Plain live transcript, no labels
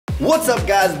What's up,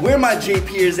 guys? Where my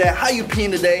JPers at? How you peeing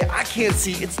today? I can't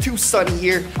see. It's too sunny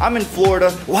here. I'm in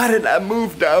Florida. Why did I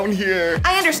move down here?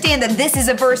 I understand that this is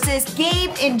a versus.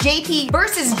 Gabe and JP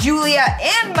versus Julia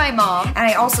and my mom. And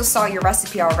I also saw your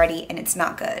recipe already, and it's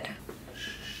not good.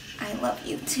 I love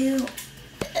you too.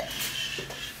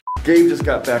 Gabe just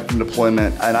got back from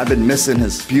deployment, and I've been missing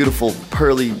his beautiful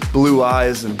pearly blue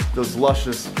eyes and those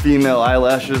luscious female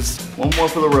eyelashes. One more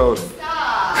for the road.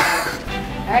 Stop.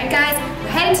 All right, guys, we're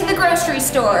heading to the grocery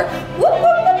store. Whoop, whoop, whoop,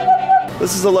 whoop, whoop.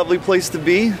 This is a lovely place to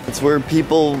be. It's where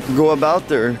people go about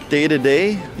their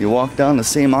day-to-day. You walk down the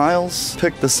same aisles,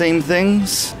 pick the same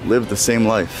things, live the same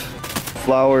life.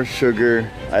 Flour, sugar.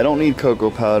 I don't need cocoa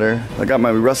powder. I got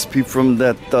my recipe from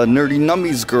that nerdy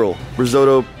nummies girl.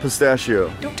 Risotto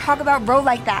pistachio. Don't talk about bro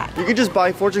like that. You could just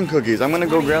buy fortune cookies. I'm gonna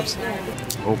go grab some.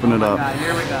 Open it up.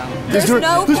 Here we go. There's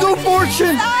no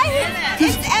fortune.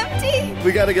 It's empty.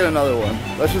 We gotta get another one.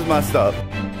 That's just my stuff.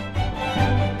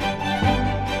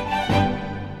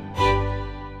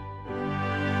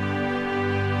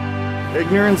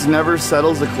 Ignorance never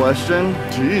settles a question.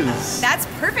 Jeez. That's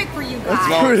perfect for you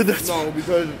guys. No,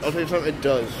 because I'll tell you something, it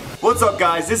does. What's up,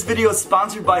 guys? This video is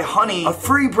sponsored by Honey, a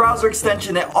free browser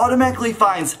extension that automatically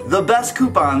finds the best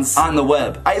coupons on the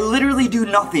web. I literally do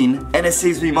nothing and it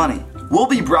saves me money. We'll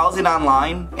be browsing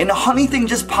online and the Honey thing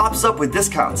just pops up with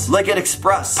discounts, like at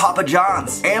Express, Papa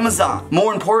John's, Amazon,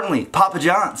 more importantly, Papa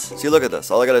John's. See, look at this.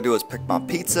 All I gotta do is pick my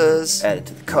pizzas, add it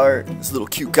to the cart. This little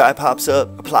cute guy pops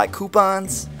up, apply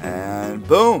coupons, and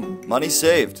boom, money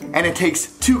saved. And it takes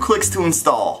 2 clicks to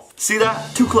install. See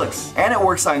that? 2 clicks. And it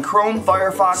works on Chrome,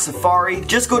 Firefox, Safari.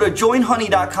 Just go to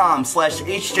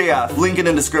joinhoney.com/HJF, link in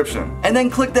the description. And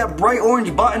then click that bright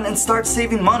orange button and start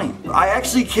saving money. I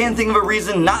actually can't think of a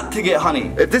reason not to get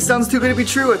Honey. If this sounds too good to be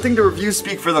true, I think the reviews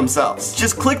speak for themselves.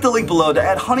 Just click the link below to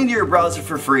add Honey to your browser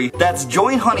for free. That's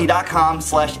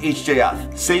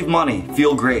joinhoney.com/HJF. Save money,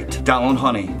 feel great. Download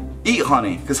Honey. Eat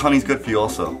honey, because honey's good for you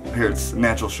also. Here, it's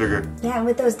natural sugar. Yeah, and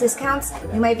with those discounts,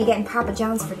 we might be getting Papa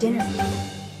John's for dinner.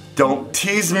 Don't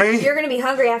tease me. You're gonna be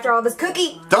hungry after all this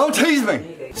cookie. Don't tease me.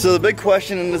 So the big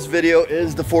question in this video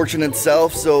is the fortune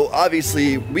itself. So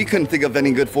obviously we couldn't think of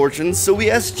any good fortunes, so we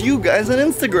asked you guys on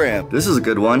Instagram. This is a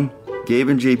good one. Gabe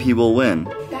and JP will win.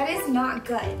 That is not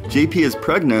good. JP is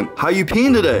pregnant. How you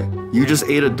peeing today? You just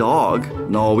ate a dog.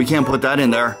 No, we can't put that in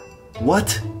there.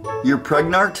 What? You're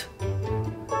pregnant?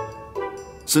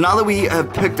 So now that we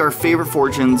have picked our favorite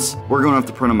fortunes, we're gonna have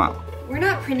to print them out. We're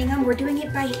not printing them, we're doing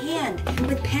it by hand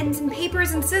with pens and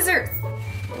papers and scissors.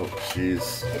 Oh,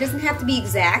 jeez. It doesn't have to be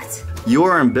exact. You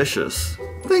are ambitious.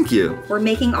 Thank you. We're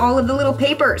making all of the little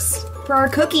papers for our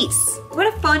cookies. What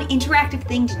a fun, interactive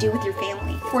thing to do with your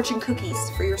family. Fortune cookies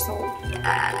for your soul.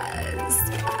 Yes,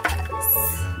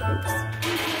 yes. Oops.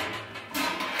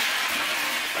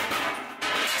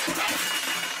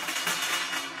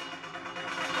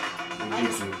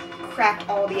 Cracked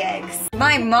all the eggs.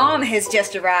 My mom has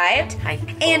just arrived. Hi.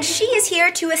 And she is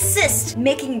here to assist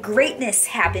making greatness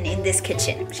happen in this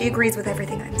kitchen. She agrees with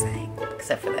everything I'm saying.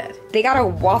 Except for that. They got a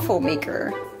waffle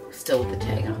maker. Still with the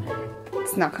tag on it.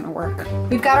 It's not gonna work.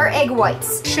 We've got our egg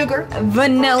whites, sugar,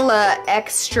 vanilla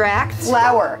extract,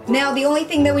 flour. Now the only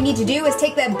thing that we need to do is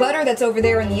take that butter that's over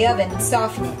there in the oven and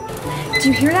soften it. Do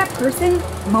you hear that person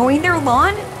mowing their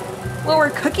lawn while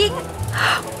we're cooking?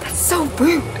 That's so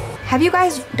rude. Have you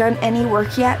guys done any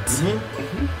work yet?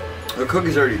 The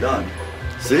cookie's already done.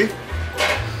 See?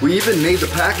 We even made the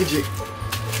packaging.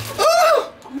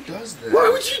 Oh! Who does that? Why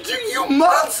would you do, you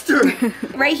monster?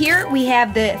 Right here, we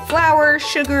have the flour,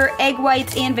 sugar, egg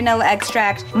whites, and vanilla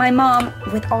extract. My mom,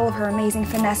 with all of her amazing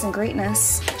finesse and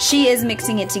greatness, she is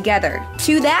mixing it together.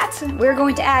 To that, we're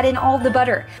going to add in all the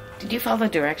butter. Did you follow the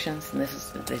directions? And this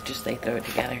is they throw it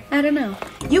together. I don't know.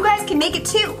 You guys can make it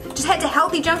too. Just head to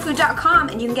HellthyJunkFood.com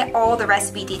and you can get all the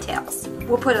recipe details.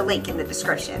 We'll put a link in the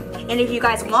description. And if you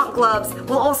guys want gloves,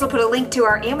 we'll also put a link to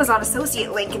our Amazon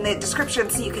associate link in the description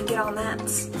so you can get on that.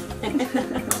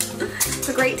 It's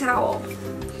a great towel.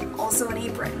 Also an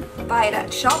apron. Buy it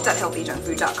at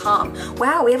shop.HellthyJunkFood.com.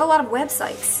 Wow, we have a lot of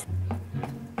websites.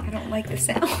 I don't like the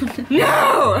sound.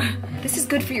 No! This is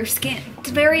good for your skin. It's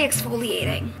very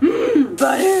exfoliating.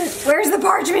 Butter! Where's the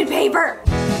parchment paper?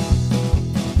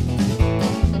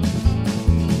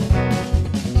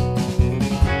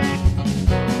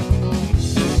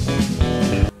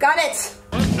 Got it!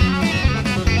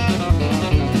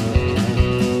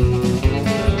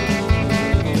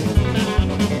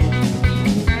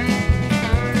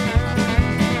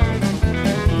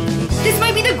 This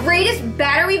might be the greatest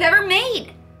batter we've ever made!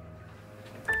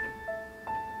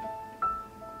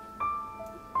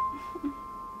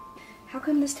 How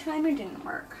come this timer didn't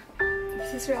work?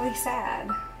 This is really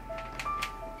sad.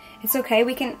 It's okay,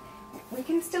 we can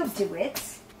still do it.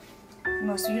 The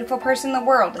most beautiful person in the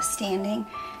world is standing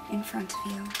in front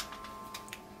of you.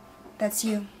 That's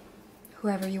you.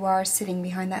 Whoever you are sitting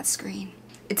behind that screen.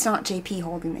 It's not JP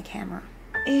holding the camera.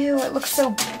 Ew, it looks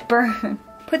so burnt.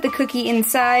 Put the cookie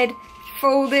inside,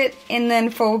 fold it, and then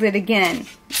fold it again.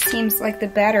 It seems like the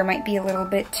batter might be a little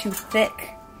bit too thick.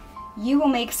 You will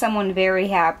make someone very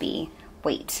happy.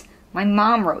 Wait, my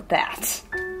mom wrote that.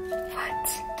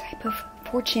 What type of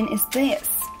fortune is this?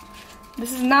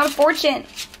 This is not a fortune.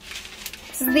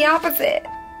 This is the opposite.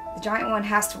 The giant one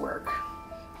has to work.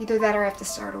 Either that or I have to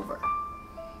start over.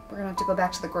 We're gonna have to go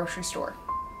back to the grocery store.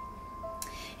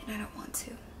 And I don't want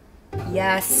to.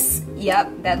 Yes, yep,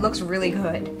 that looks really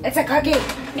good. It's a cookie,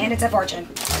 and it's a fortune.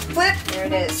 Flip, there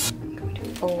it is. I'm going to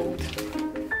fold.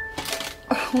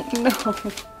 Oh no.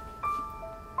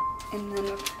 And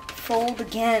then fold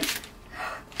again.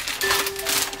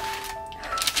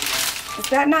 Is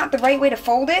that not the right way to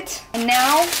fold it? And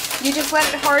now, you just let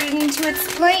it harden into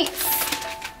its place.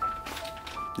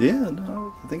 Yeah,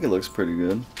 no, I think it looks pretty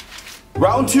good.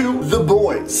 Round 2, the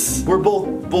boys. We're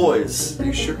both boys. Are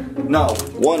you sure? No,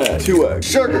 1 egg, 2 eggs.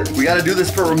 Sugar. We gotta do this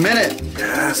for a minute.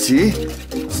 Yeah, see?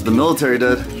 This is the military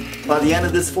did. By the end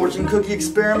of this fortune cookie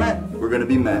experiment, we're gonna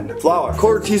be men. Flour,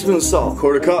 1/4 teaspoon of salt,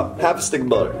 1/4 cup, 1/2 stick of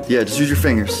butter. Yeah, just use your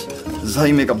fingers. This is how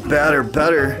you make a batter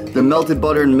better. The melted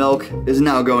butter and milk is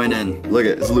now going in. Look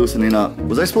at it, it's loosening up.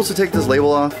 Was I supposed to take this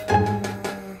label off?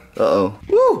 Uh-oh.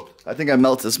 Woo! I think I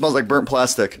melted. It smells like burnt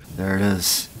plastic. There it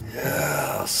is.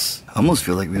 Yes. I almost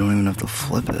feel like we don't even have to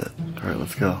flip it. All right,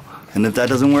 let's go. And if that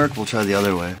doesn't work, we'll try the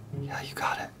other way. Yeah, you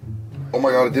got it. Oh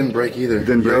my god, it didn't break either. It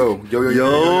didn't break.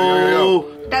 Yo.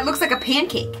 That looks like a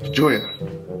pancake. Julia,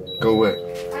 go away.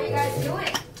 How are you guys doing?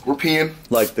 We're peeing.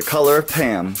 Like the color of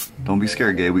Pam. Don't be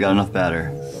scared, Gabe. We got enough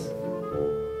batter.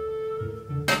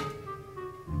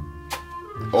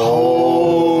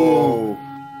 Oh.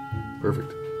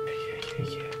 Perfect.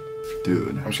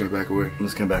 Dude. I'm just gonna back away. I'm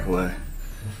just gonna back away.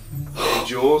 Hey,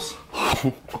 Jules.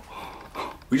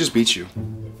 We just beat you. Oh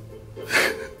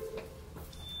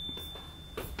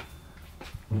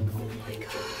my god.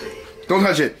 Don't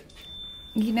touch it.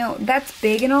 You know, that's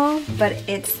big and all, but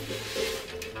it's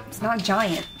not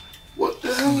giant. What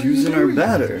the hell are Using you our doing?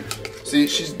 batter. See,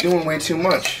 she's doing way too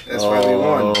much. That's why we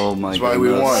won. Oh my That's why we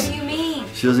goodness. What do won. you mean?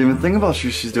 She doesn't even think about what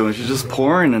she's doing. She's just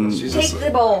pouring and... Take the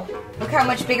bowl. Look how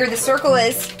much bigger the circle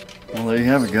is. Well, there you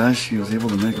have it, guys. She was able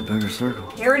to make a bigger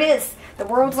circle. Here it is. The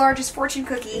world's largest fortune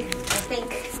cookie, I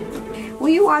think. Will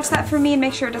you watch that for me and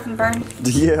make sure it doesn't burn?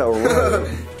 Yeah, right.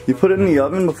 You put it in the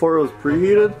oven before it was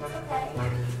preheated?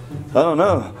 I don't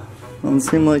know. Doesn't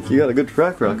seem like you got a good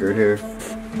track record here.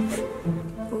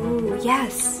 Ooh,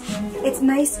 yes. It's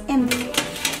nice and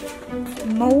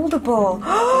moldable.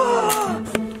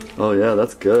 Oh yeah,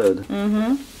 that's good.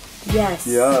 Mm-hmm. Yes.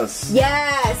 Yes.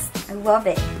 Yes! I love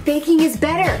it. Baking is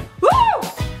better. Woo!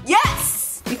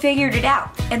 Yes! We figured it out.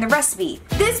 And the recipe.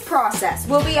 This process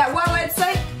will be at what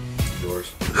website?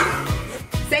 Yours.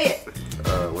 Say it.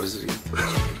 What is it again?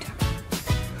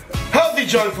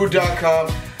 HellthyJunkFood.com.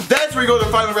 That's where you go to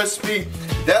find the recipe.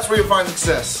 That's where you find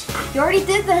success. You already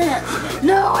did that.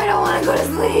 No, I don't want to go to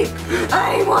sleep.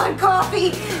 I want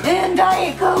coffee and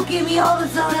Diet Coke. Give me all the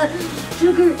soda,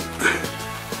 sugar.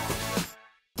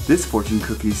 This fortune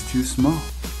cookie's too small.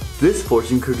 This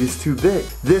fortune cookie's too big.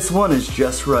 This one is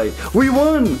just right. We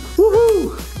won!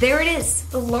 Woohoo! There it is,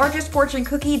 the largest fortune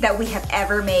cookie that we have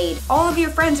ever made. All of your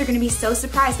friends are going to be so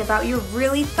surprised about your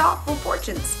really thoughtful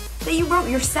fortunes that you wrote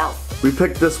yourself. We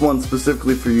picked this one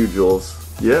specifically for you, Jules.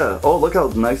 Yeah. Oh, look how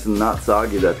nice and not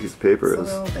soggy that piece of paper It's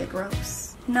is. a little bit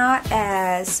gross. Not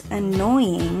as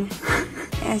annoying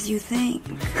as you think.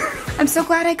 I'm so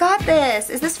glad I got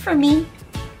this. Is this for me?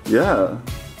 Yeah.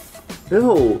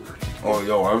 Ew. Oh,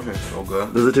 yo, everything's so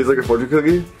good. Does it taste like a fortune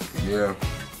cookie? Yeah.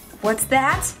 What's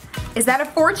that? Is that a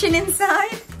fortune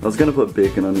inside? I was gonna put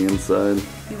bacon on the inside.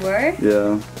 You were?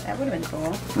 Yeah, That would have been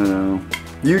cool. I know.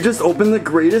 You just opened the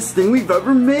greatest thing we've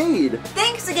ever made!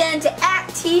 Thanks again to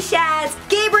 @T-Shaz,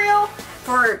 Gabriel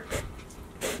for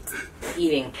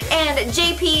Eating. and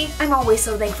JP. I'm always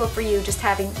so thankful for you, just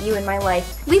having you in my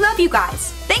life. We love you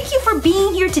guys. Thank you for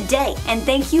being here today, and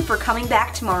thank you for coming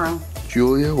back tomorrow.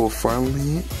 Julia will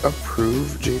finally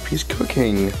approve JP's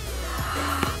cooking.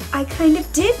 I kind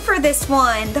of did for this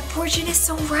one. The fortune is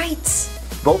so right.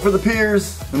 Vote for the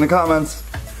peers in the comments.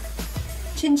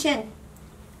 Chin chin.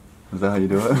 Is that how you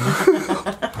do it?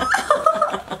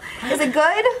 Is it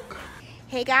good?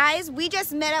 Hey guys, we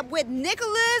just met up with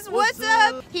Nicholas. What's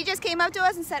up? He just came up to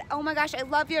us and said, oh my gosh, I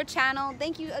love your channel.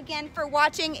 Thank you again for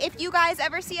watching. If you guys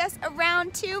ever see us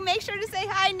around too, make sure to say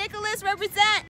hi. Nicholas, represent.